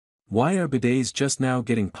Why are bidets just now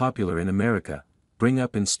getting popular in America? Bring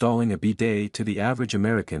up installing a bidet to the average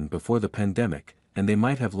American before the pandemic, and they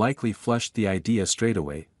might have likely flushed the idea straight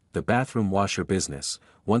away. The bathroom washer business,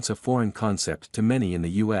 once a foreign concept to many in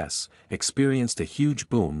the US, experienced a huge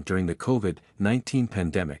boom during the COVID-19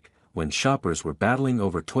 pandemic, when shoppers were battling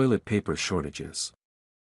over toilet paper shortages.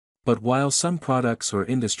 But while some products or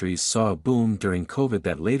industries saw a boom during COVID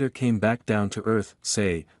that later came back down to earth,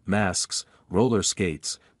 say, masks, roller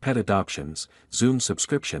skates, pet adoptions, Zoom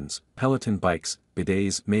subscriptions, Peloton bikes,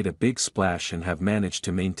 bidets made a big splash and have managed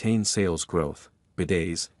to maintain sales growth.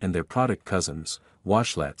 Bidets and their product cousins,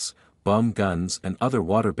 washlets, bum guns and other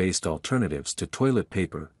water-based alternatives to toilet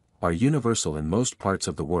paper, are universal in most parts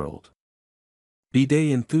of the world.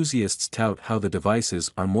 Bidet enthusiasts tout how the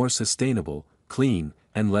devices are more sustainable, clean,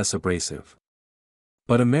 and less abrasive.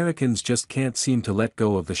 But Americans just can't seem to let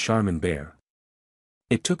go of the Charmin bear.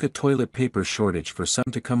 It took a toilet paper shortage for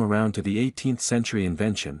some to come around to the 18th century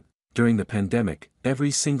invention. During the pandemic,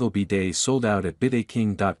 every single bidet sold out at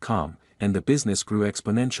bidetking.com, and the business grew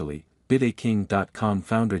exponentially. Bidetking.com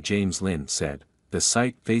founder James Lynn said, the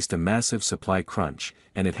site faced a massive supply crunch,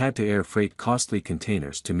 and it had to air freight costly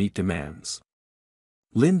containers to meet demands.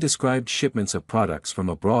 Lynn described shipments of products from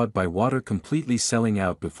abroad by water completely selling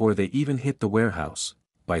out before they even hit the warehouse.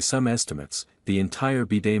 By some estimates, the entire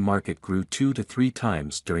bidet market grew 2 to 3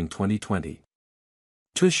 times during 2020.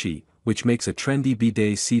 Tushy, which makes a trendy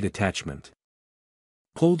bidet seat attachment,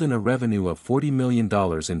 pulled in a revenue of $40 million in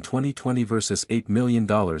 2020 versus $8 million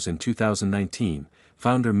in 2019,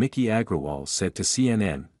 founder Mickey Agrawal said to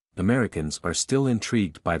CNN, Americans are still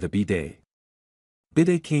intrigued by the bidet.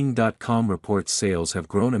 Bidetking.com reports sales have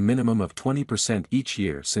grown a minimum of 20% each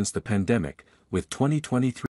year since the pandemic, with 2023